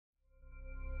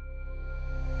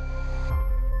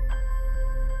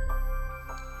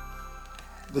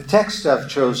The text I've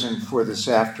chosen for this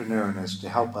afternoon is to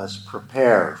help us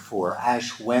prepare for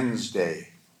Ash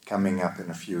Wednesday coming up in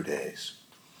a few days.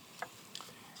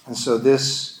 And so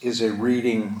this is a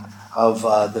reading of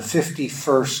the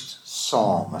 51st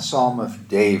Psalm, a Psalm of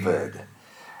David,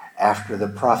 after the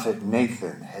prophet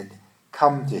Nathan had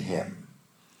come to him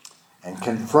and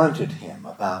confronted him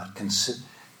about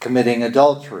committing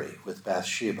adultery with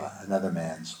Bathsheba, another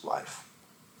man's wife.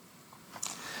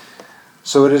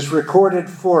 So it is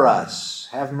recorded for us,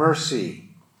 have mercy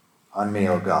on me,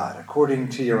 O God, according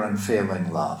to your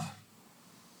unfailing love.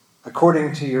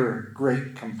 According to your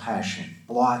great compassion,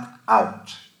 blot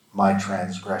out my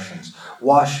transgressions.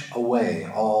 Wash away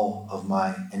all of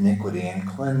my iniquity and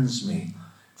cleanse me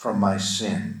from my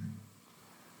sin.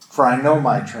 For I know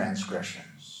my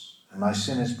transgressions, and my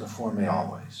sin is before me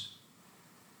always.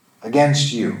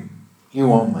 Against you,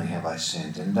 you only have I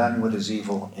sinned and done what is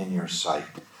evil in your sight.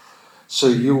 So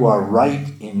you are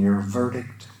right in your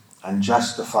verdict and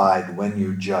justified when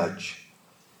you judge.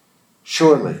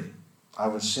 Surely I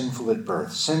was sinful at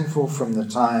birth, sinful from the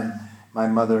time my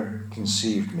mother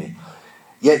conceived me.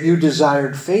 Yet you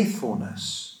desired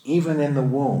faithfulness, even in the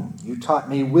womb. You taught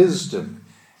me wisdom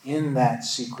in that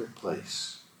secret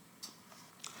place.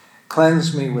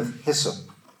 Cleanse me with hyssop,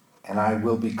 and I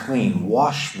will be clean.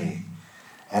 Wash me,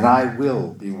 and I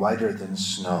will be whiter than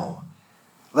snow.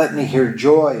 Let me hear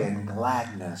joy and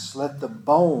gladness. Let the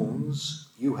bones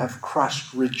you have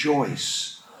crushed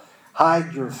rejoice.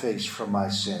 Hide your face from my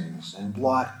sins and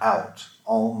blot out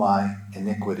all my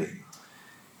iniquity.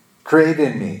 Create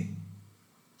in me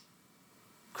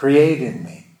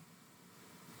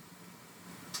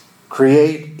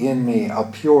a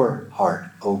pure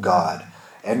heart, O God,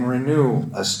 and renew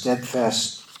a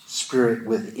steadfast spirit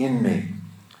within me.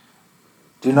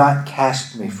 Do not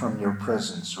cast me from your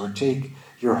presence or take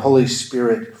your Holy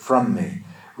Spirit from me.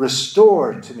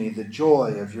 Restore to me the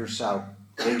joy of your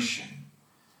salvation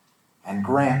and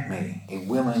grant me a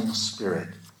willing spirit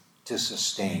to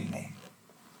sustain me.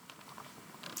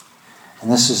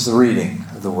 And this is the reading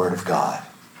of the Word of God.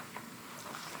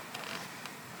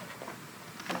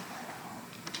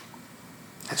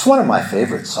 It's one of my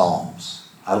favorite Psalms.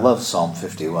 I love Psalm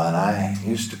 51. I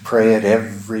used to pray it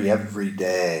every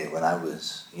day when I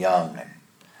was young and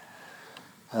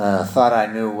thought I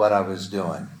knew what I was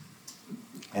doing.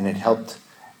 And it helped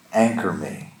anchor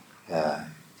me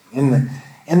in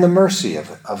the mercy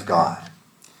of God.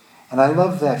 And I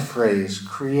love that phrase,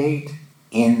 create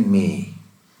in me,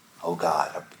 O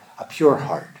God, a pure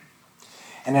heart.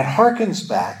 And it harkens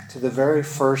back to the very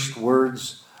first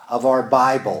words of our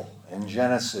Bible in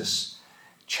Genesis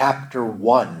chapter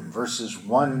 1, verses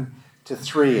 1 to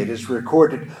 3. It is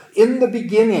recorded, in the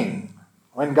beginning,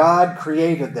 when God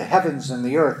created the heavens and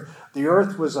the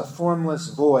earth was a formless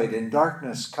void, and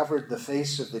darkness covered the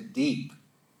face of the deep,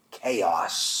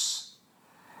 chaos.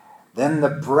 Then the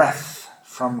breath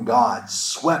from God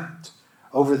swept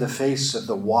over the face of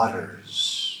the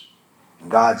waters.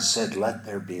 And God said, let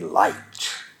there be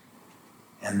light.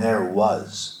 And there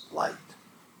was light.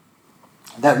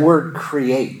 That word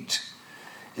create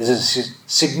is a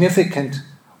significant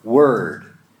word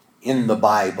in the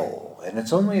Bible, and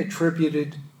it's only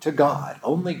attributed to God.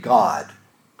 Only God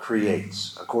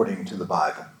creates, according to the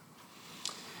Bible.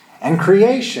 And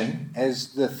creation,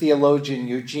 as the theologian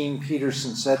Eugene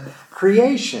Peterson said,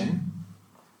 creation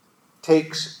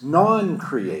takes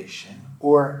non-creation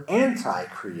or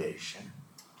anti-creation,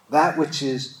 that which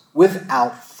is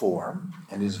without form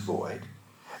and is void,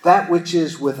 that which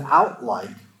is without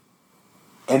light,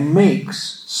 and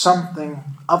makes something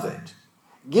of it,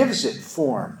 gives it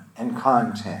form and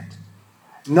content.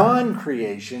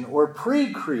 Non-creation or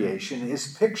pre-creation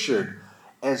is pictured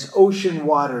as ocean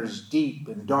waters deep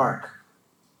and dark,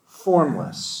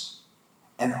 formless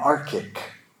and arctic,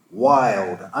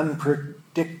 wild,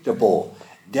 unpredictable,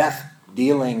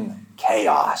 death-dealing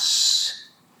chaos.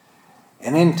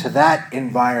 And into that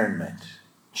environment,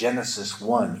 Genesis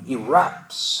 1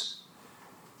 erupts,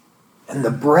 and the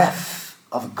breath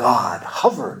of God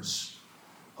hovers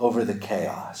over the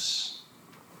chaos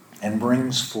and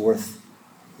brings forth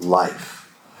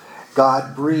life.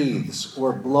 God breathes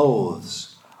or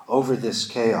blows over this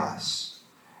chaos,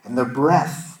 and the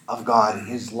breath of God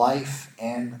is life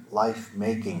and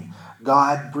life-making.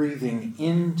 God breathing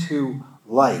into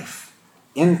life,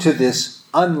 into this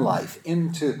unlife,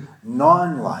 into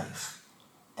non-life,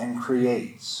 and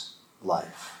creates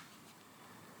life.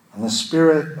 And the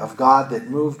Spirit of God that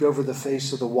moved over the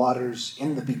face of the waters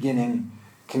in the beginning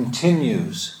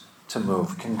continues to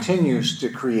move, continues to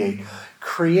create.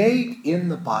 Create in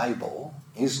the Bible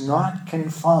is not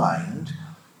confined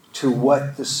to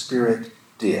what the Spirit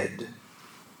did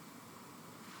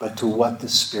but to what the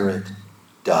Spirit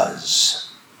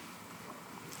does.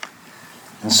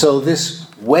 And so this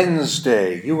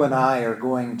Wednesday, you and I are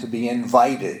going to be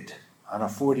invited on a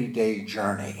 40-day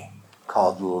journey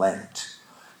called Lent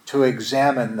to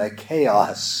examine the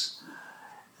chaos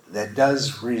that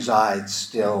does reside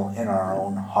still in our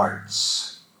own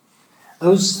hearts.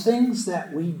 Those things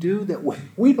that we do that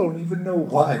we don't even know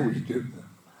why we do them.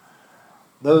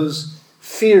 Those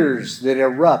fears that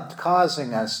erupt,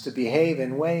 causing us to behave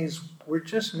in ways we're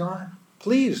just not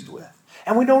pleased with.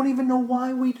 And we don't even know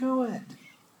why we do it.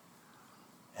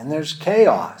 And there's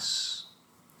chaos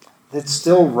that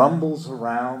still rumbles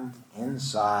around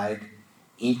inside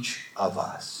each of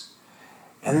us.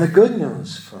 And the good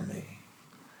news for me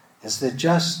is that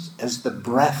just as the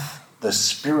breath, the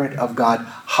Spirit of God,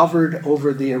 hovered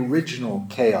over the original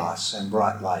chaos and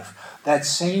brought life, that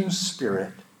same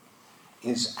Spirit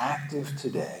is active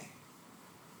today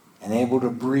and able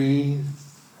to breathe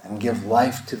and give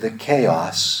life to the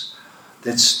chaos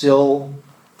that still,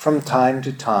 from time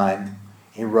to time,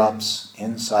 erupts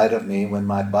inside of me when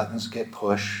my buttons get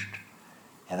pushed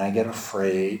and I get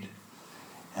afraid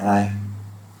and I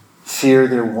fear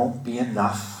there won't be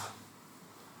enough.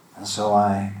 And so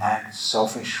I act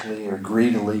selfishly or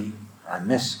greedily. I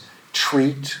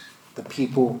mistreat the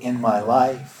people in my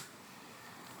life.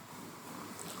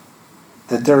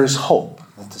 That there is hope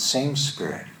that the same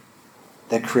Spirit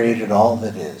that created all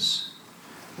that is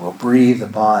will breathe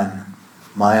upon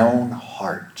my own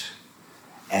heart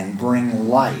and bring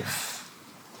life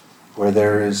where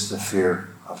there is the fear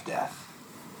of death.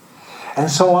 And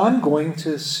so I'm going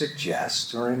to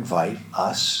suggest or invite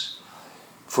us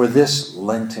for this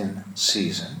Lenten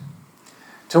season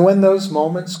to when those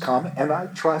moments come, and I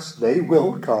trust they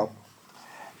will come,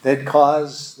 that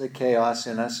cause the chaos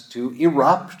in us to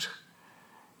erupt,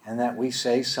 and that we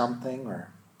say something or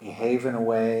behave in a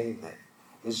way that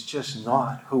is just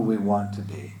not who we want to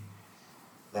be,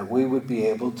 that we would be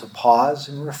able to pause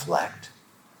and reflect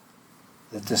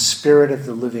that the Spirit of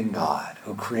the living God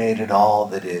who created all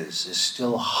that is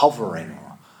still hovering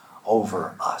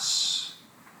over us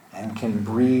and can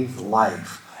breathe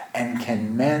life and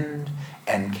can mend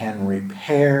and can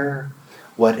repair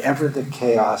whatever the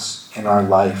chaos in our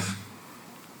life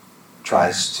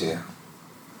tries to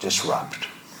disrupt.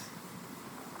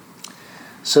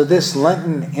 So this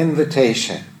Lenten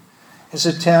invitation is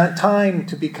a time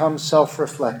to become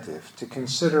self-reflective, to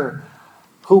consider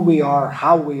who we are,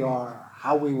 how we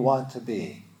want to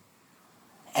be.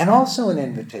 And also an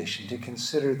invitation to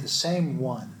consider the same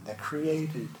one that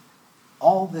created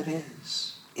all that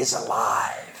is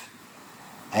alive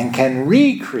and can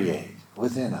recreate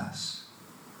within us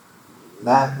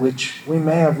that which we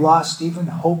may have lost even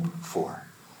hope for,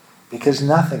 because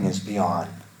nothing is beyond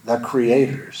the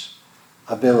Creator's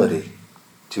ability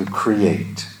to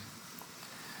create.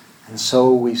 And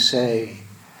so we say,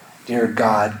 dear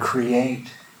God,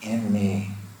 create in me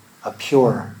a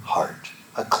pure heart,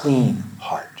 a clean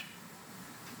heart,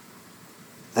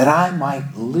 that I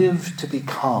might live to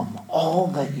become all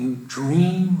that you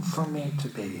dream for me to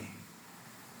be.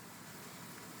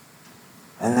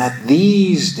 And that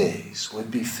these days would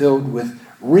be filled with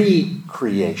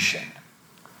recreation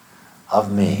of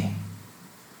me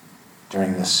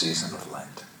during this season of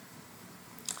Lent.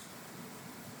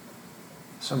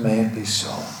 So may it be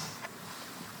so.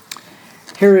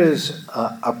 Here is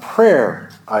a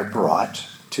prayer I brought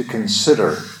to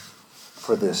consider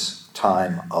for this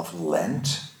time of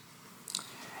Lent.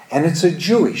 And it's a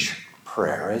Jewish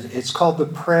prayer. It's called the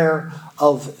Prayer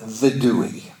of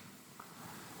Vidui.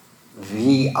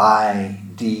 V-I-D-U-I.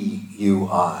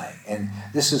 And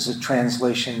this is a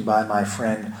translation by my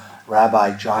friend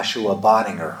Rabbi Joshua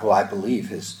Bottinger, who I believe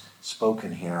has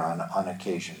spoken here on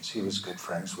occasions. He was good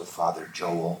friends with Father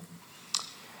Joel.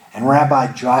 And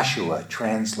Rabbi Joshua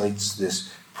translates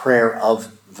this prayer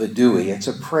of Vidui. It's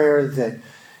a prayer that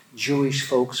Jewish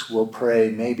folks will pray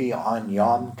maybe on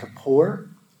Yom Kippur,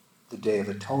 the Day of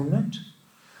Atonement,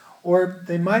 or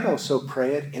they might also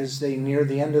pray it as they near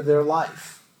the end of their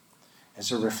life,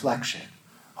 as a reflection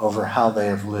over how they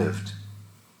have lived.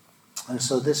 And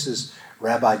so this is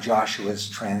Rabbi Joshua's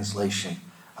translation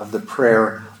of the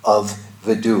prayer of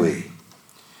Vidui.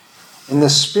 In the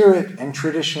spirit and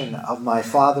tradition of my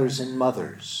fathers and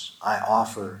mothers, I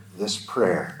offer this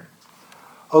prayer.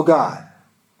 O God,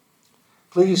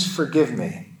 please forgive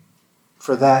me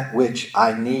for that which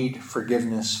I need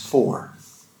forgiveness for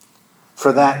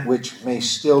that which may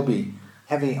still be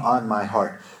heavy on my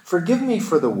heart. Forgive me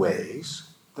for the ways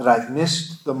that I've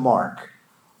missed the mark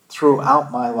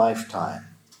throughout my lifetime.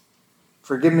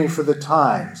 Forgive me for the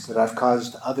times that I've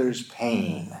caused others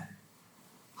pain.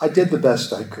 I did the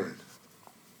best I could.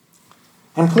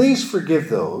 And please forgive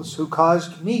those who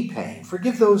caused me pain.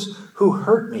 Forgive those who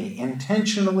hurt me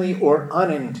intentionally or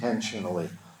unintentionally.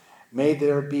 May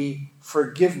there be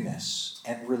forgiveness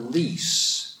and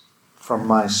release from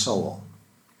my soul.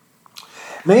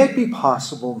 May it be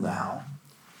possible now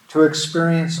to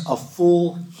experience a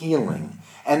full healing,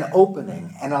 an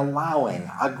opening, and allowing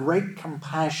a great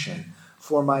compassion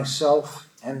for myself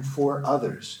and for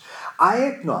others. I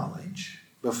acknowledge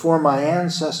before my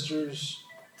ancestors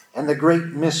and the great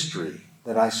mystery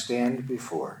that I stand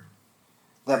before,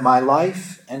 that my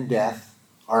life and death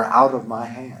are out of my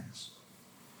hands.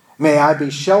 May I be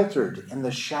sheltered in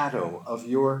the shadow of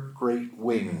your great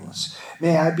wings.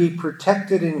 May I be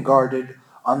protected and guarded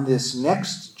on this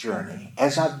next journey,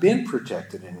 as I've been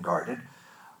protected and guarded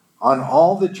on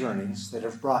all the journeys that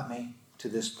have brought me to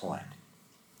this point.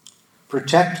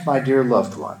 Protect my dear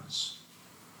loved ones,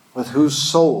 with whose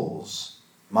souls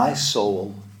my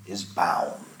soul is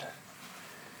bound.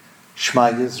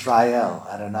 Shema Yisrael,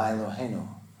 Adonai Eloheinu,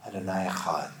 Adonai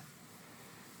Echad.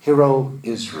 Hear, O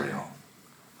Israel,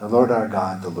 the Lord our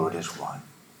God, the Lord is one.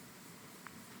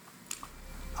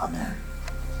 Amen.